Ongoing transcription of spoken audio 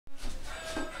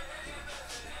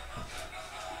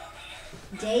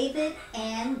David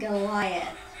and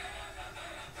Goliath.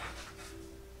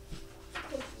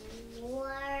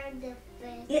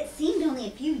 It seemed only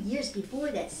a few years before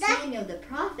that Samuel the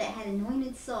prophet had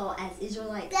anointed Saul as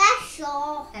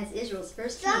as Israel's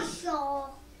first king. That's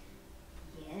Saul.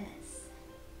 Yes.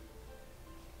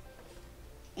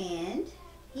 And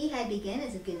he had begun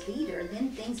as a good leader.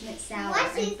 Then things went sour.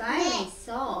 What's his And finally name?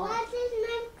 Saul, What's his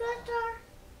name, Gunter?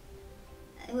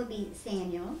 it would be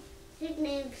Samuel. His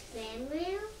name's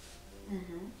Samuel.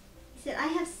 He said, I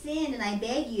have sinned and I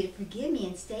beg you to forgive me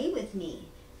and stay with me.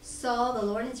 Saul, the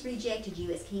Lord has rejected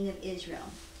you as king of Israel.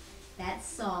 That's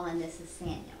Saul and this is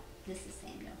Samuel. This is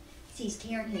Samuel. See, he's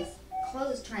tearing his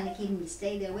clothes trying to keep him to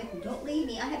stay there with him. Don't leave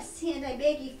me. I have sinned. I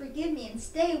beg you, forgive me and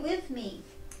stay with me.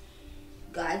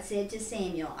 God said to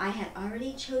Samuel, I have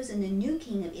already chosen the new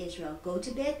king of Israel. Go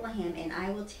to Bethlehem and I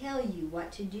will tell you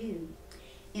what to do.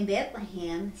 In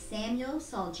Bethlehem, Samuel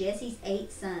saw Jesse's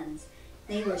 8 sons.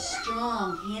 They were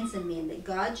strong, handsome men, but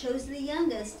God chose the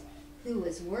youngest, who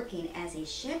was working as a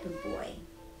shepherd boy.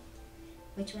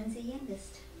 Which one's the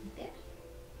youngest? Right there.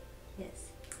 Yes.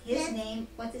 His name,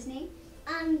 what's his name?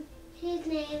 His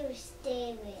name is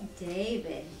David.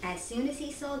 David. As soon as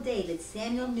he saw David,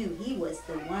 Samuel knew he was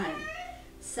the one.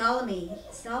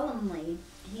 Solemnly,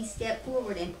 he stepped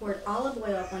forward and poured olive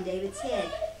oil upon David's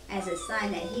head as a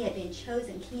sign that he had been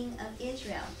chosen king of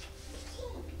Israel.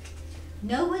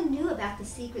 No one knew about the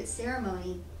secret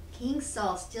ceremony. King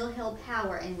Saul still held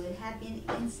power and would have been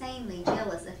insanely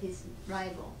jealous of his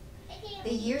rival.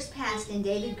 The years passed and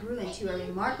David grew into a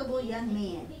remarkable young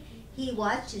man. He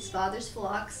watched his father's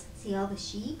flocks. See all the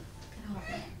sheep? Look at all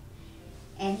that.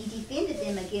 And he defended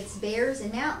them against bears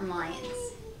and mountain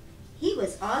lions. He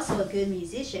was also a good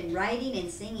musician, writing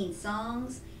and singing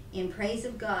songs in praise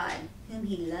of God, whom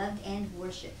he loved and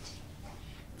worshipped.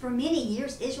 For many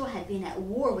years, Israel had been at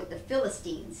war with the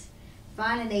Philistines.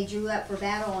 Finally, they drew up for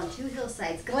battle on 2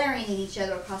 hillsides, glaring at each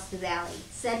other across the valley.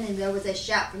 Suddenly, there was a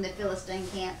shout from the Philistine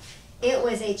camp. It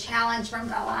was a challenge from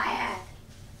Goliath,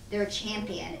 their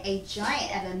champion, a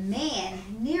giant of a man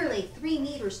nearly 3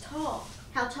 meters tall.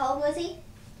 How tall was he?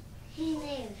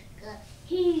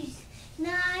 He's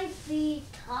 9 feet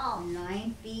tall.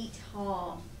 9 feet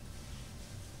tall.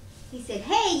 He said,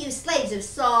 hey, you slaves of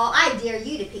Saul, I dare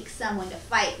you to pick someone to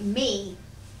fight me.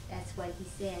 That's what he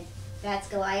said. That's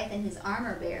Goliath and his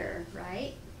armor bearer,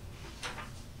 right?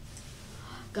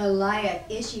 Goliath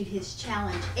issued his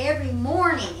challenge every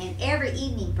morning and every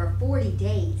evening for 40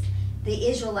 days. The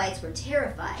Israelites were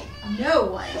terrified. No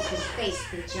one could face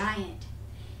the giant.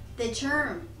 The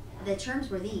terms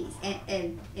were these.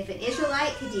 And if an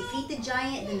Israelite could defeat the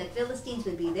giant, then the Philistines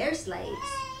would be their slaves.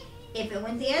 If it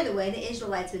went the other way, the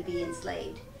Israelites would be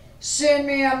enslaved. Send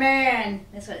me a man.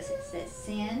 That's what it says. It says,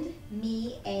 send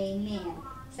me a man.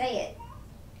 Say it.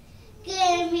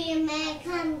 Give me a man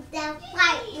comes down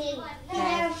fight me.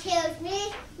 Whoever kills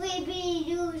me, we be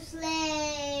you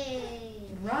slave.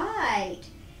 Right.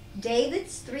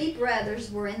 David's 3 brothers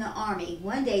were in the army.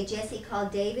 One day Jesse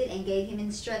called David and gave him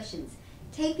instructions.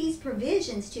 Take these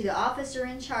provisions to the officer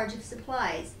in charge of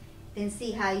supplies. Then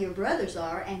see how your brothers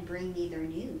are and bring me their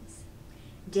news.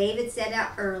 David set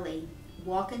out early,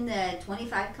 walking the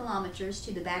 25 kilometers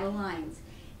to the battle lines.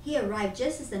 He arrived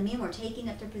just as the men were taking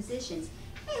up their positions.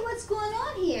 Hey, what's going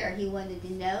on here? He wanted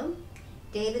to know.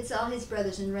 David saw his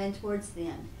brothers and ran towards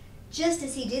them. Just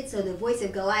as he did so, the voice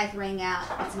of Goliath rang out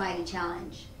its mighty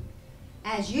challenge.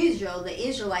 As usual, the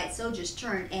Israelite soldiers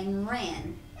turned and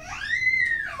ran.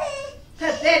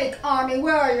 Pathetic army,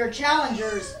 where are your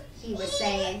challengers? He was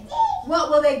saying. What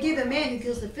will they give the man who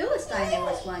kills the Philistine? They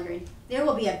was wondering. There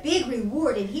will be a big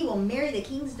reward and he will marry the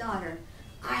king's daughter.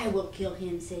 I will kill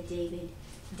him, said David.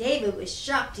 David was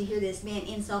shocked to hear this man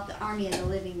insult the army of the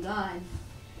living God.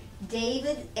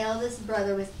 David's eldest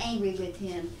brother was angry with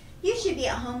him. You should be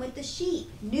at home with the sheep.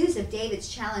 News of David's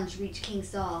challenge reached King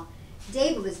Saul.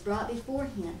 David was brought before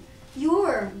him.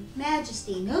 Your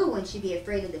Majesty, no one should be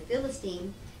afraid of the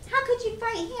Philistine. How could you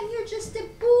fight him? You're just a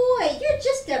boy. You're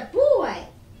just a boy.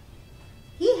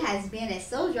 He has been a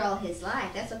soldier all his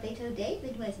life. That's what they told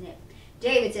David, wasn't it?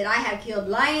 David said, I have killed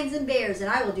lions and bears, and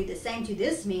I will do the same to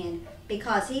this man,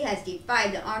 because he has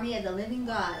defied the army of the living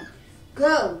God.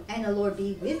 Go, and the Lord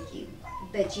be with you.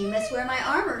 But you must wear my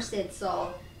armor, said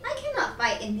Saul. I cannot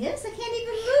fight in this. I can't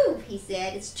even move, he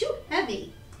said. It's too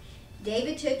heavy.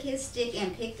 David took his stick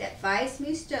and picked up 5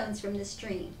 smooth stones from the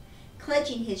stream,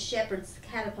 clutching his shepherd's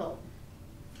catapult.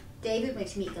 David went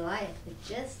to meet Goliath with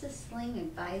just a sling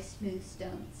and 5 smooth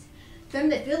stones. From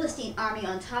the Philistine army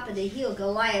on top of the hill,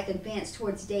 Goliath advanced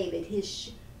towards David.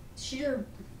 His shield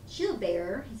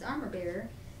bearer, his armor bearer,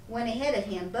 went ahead of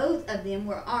him. Both of them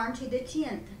were armed to the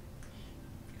teeth.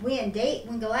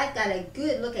 When Goliath got a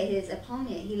good look at his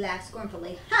opponent, he laughed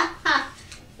scornfully. Ha ha!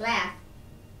 Laugh.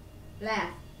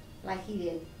 Laugh. Like he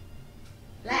did.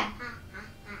 Laugh.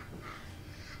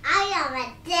 I am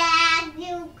a dad.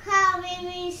 You calling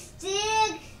me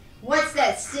stick? What's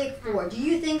that stick for? Do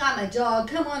you think I'm a dog?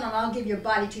 Come on and I'll give your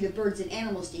body to the birds and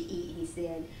animals to eat, he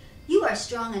said. You are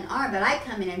strong in arm, but I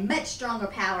come in a much stronger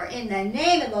power. In the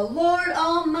name of the Lord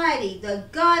Almighty, the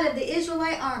God of the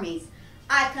Israelite armies.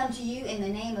 I come to you in the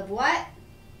name of what?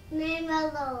 Name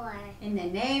of the Lord. In the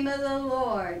name of the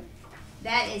Lord.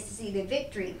 That is to see the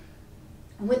victory.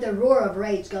 With a roar of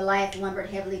rage, Goliath lumbered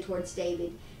heavily towards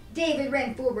David. David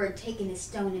ran forward, taking his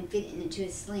stone and fitting it into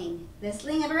his sling. The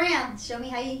sling of around. Show me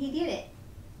how he did it.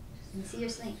 Let me see your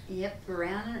sling. Yep,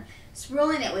 around and around.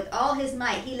 Swirling it with all his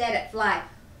might, he let it fly.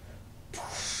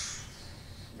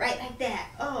 Right like that.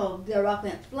 Oh, the rock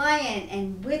went flying,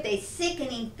 and with a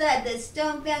sickening thud, the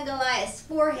stone found Goliath's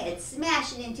forehead,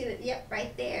 smashing into it. Yep,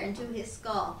 right there, into his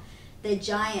skull. The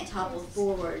giant toppled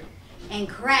forward and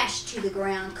crashed to the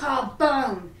ground.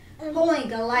 Kaboom! Pulling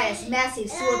Goliath's massive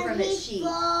sword from its sheath.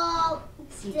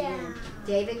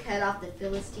 David cut off the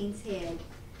Philistine's head.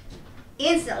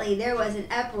 Instantly, there was an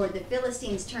uproar. The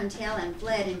Philistines turned tail and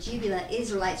fled, and jubilant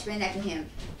Israelites ran after him,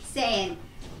 saying,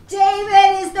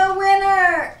 David is the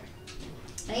winner!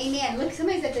 Amen. Look,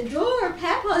 somebody's at the door.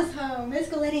 Papa's home. Let's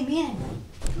go let him in.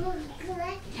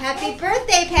 Happy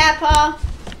birthday, Papa.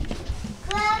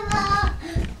 Grandma.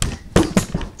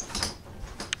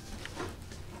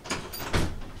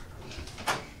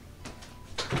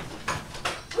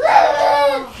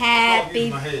 Happy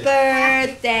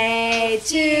birthday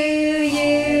to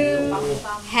you.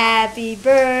 Happy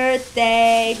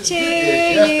birthday to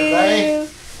you.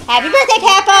 Happy birthday,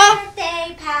 Papa.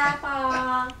 Birthday,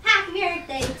 Papa. Happy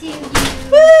birthday to you.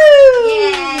 Woo!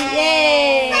 Yay.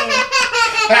 Yay.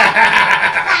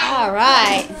 All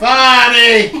right.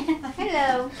 Funny.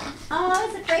 Hello. Oh, I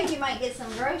was afraid you might get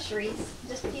some groceries.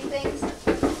 Just a few things.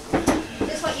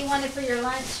 Just what you wanted for your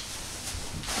lunch.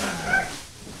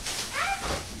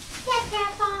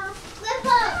 Grandpa.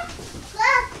 Grandpa.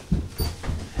 Look.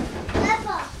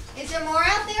 Grandpa. Is there more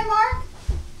out there, Mark?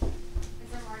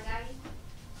 Is there more, Daddy?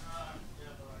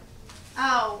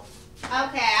 Oh,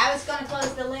 okay. I was going to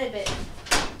close the lid, but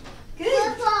good.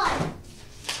 Grandpa.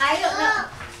 I don't know.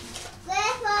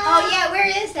 Grandpa. Oh, yeah. Where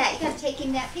is that? You got to take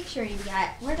him that picture you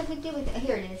got. Where did we do it?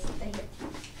 Here it is. Right here.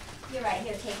 You're right.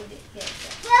 Here, take it. Here.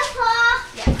 Grandpa.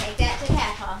 Yeah, take that to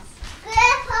Papa's.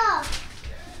 Grandpa.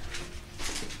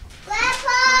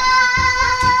 Grandpa.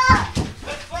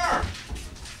 Look for.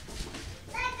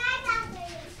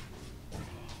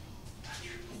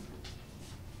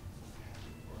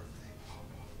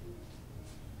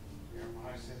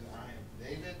 Jeremiah says, I am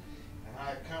David, and I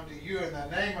have come to you in the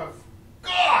name of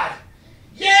God.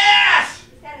 Yes!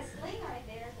 He's got a sling right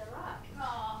there at the rock.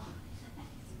 Oh,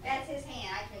 that's his hand.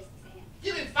 I traced his hand.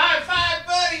 Give me 5-5,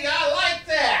 buddy. I like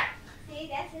that. See,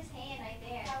 that's his hand right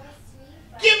there. That was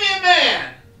sweet. Give me a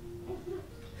man.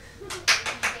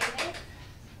 David?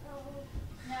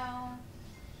 No.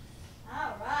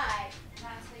 All right.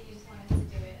 Not so you just wanted to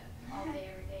do it all day,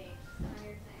 every day. It's not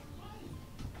your thing.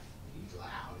 He's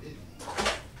loud, isn't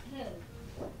he? Who?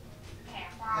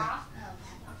 Papa. Oh,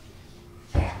 Papa.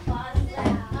 Papa's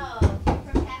loud. Oh,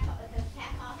 from Papa, because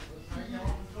Papa.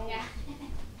 Yeah.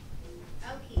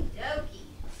 Okie dokie.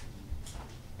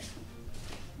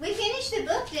 We finished the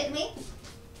book, didn't we?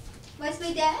 Was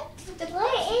we done?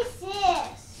 What is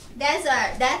this?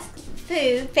 That's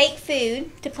food, fake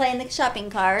food to play in the shopping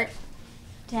cart,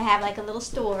 to have like a little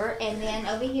store, and then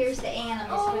over here's the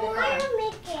animals for I the want farm. to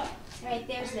make it. Right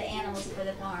there's the animals for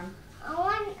the farm. I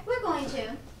want. We're going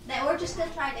to. Now we're just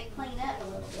gonna try to clean up a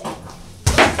little bit.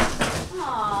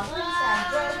 Aw, Lisa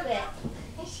broke it.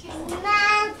 Make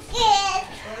it.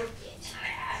 Broke it.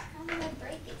 I'm gonna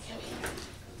break it so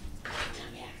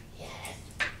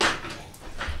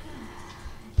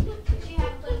Did you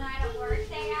have a good night at work,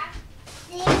 Dad?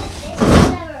 This is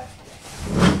never.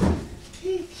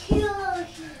 He kills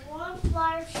one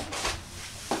fire.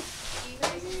 You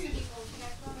guys see people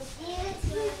check on the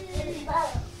This is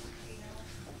better.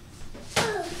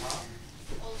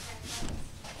 old checkpoints?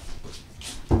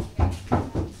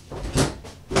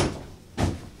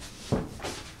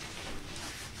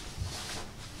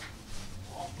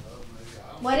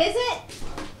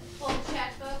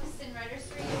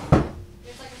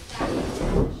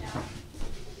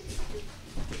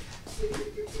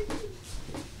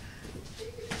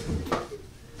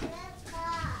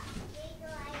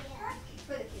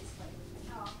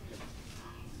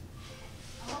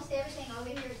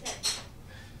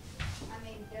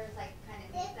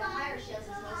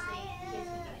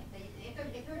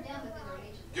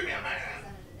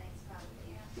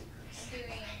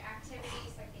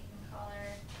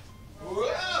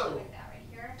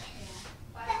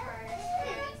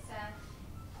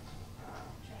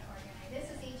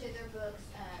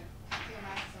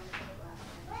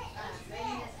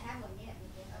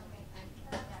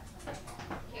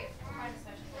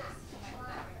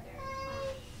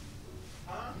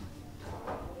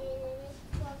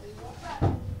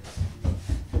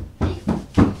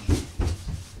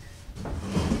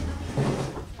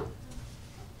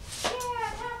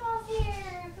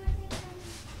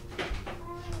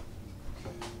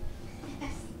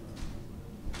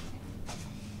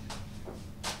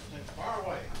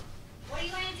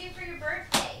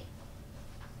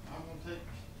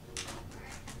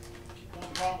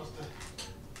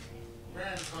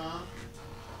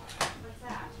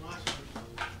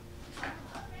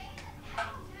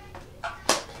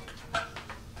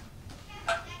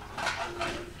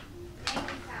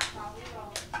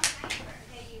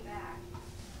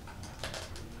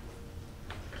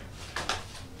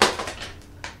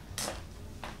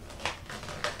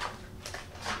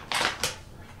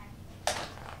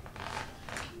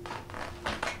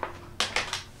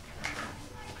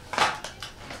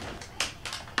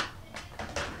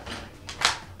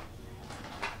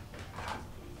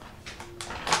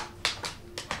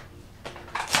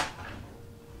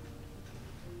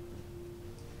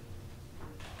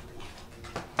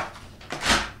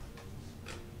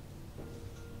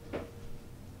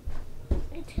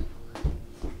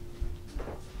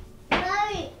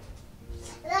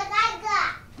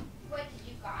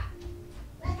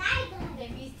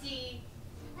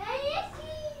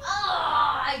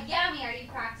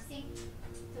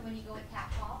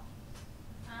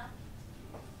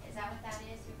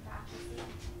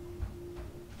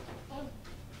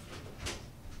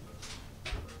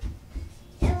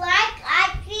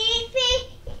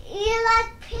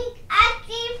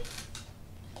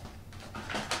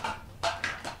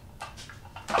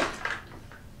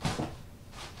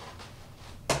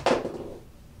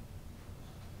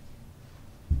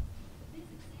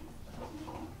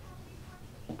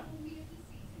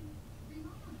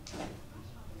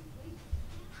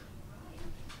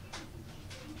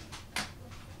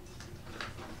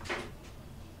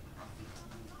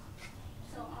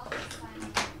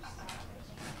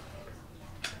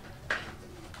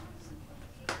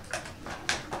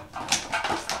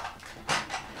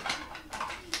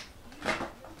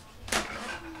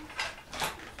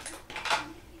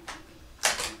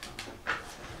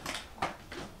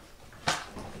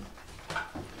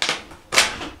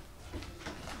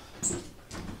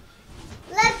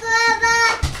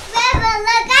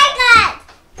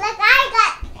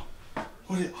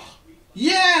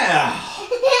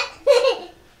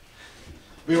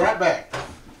 Be right back.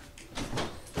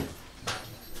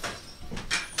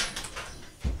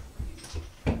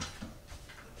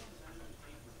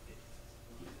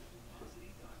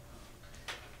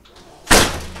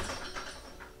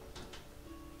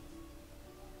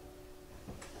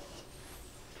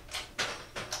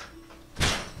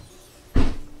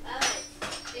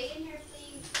 Stay in here,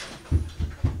 please.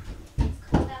 It's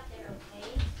cold out there,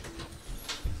 okay?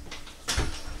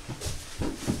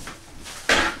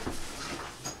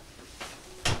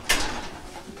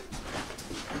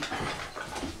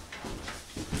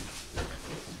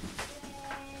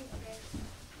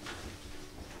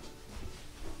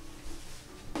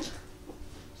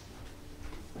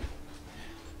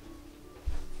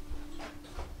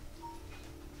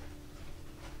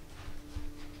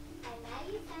 I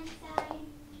love you, sunshine.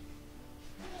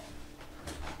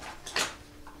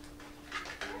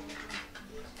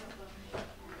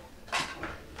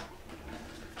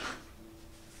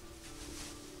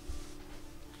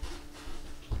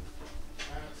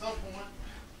 And at some point,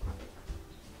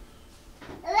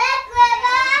 Look,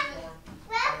 Grandma.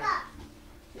 Grandma.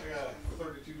 I got a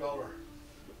 $32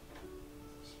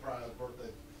 surprise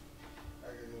birthday I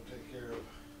gotta go take care of.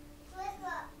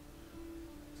 Grandma.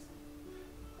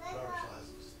 Driver's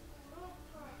license.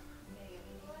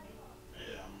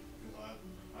 Yeah, because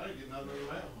I didn't get nothing in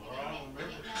the mail, or I don't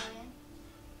remember.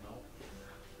 No.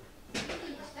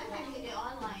 Sometimes you can do it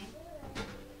online.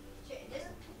 Just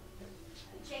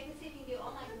check and see if you can do it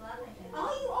online. A lot of them do.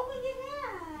 Oh, you opened it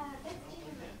up. That's I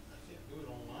different. can't do it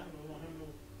online. I don't have no.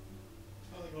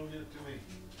 How they gonna get it to me?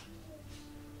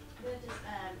 We'll just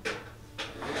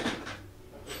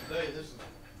Today, this is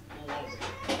no longer.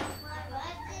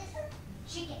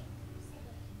 chicken.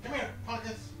 Come here,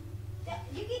 Pumpkins.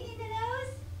 You getting into those?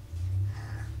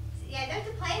 Yeah, they're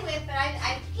to play with, but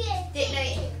I didn't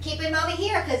know. Keep them over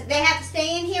here because they have to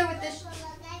stay in here with this.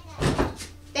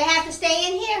 They have to stay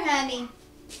in here, honey.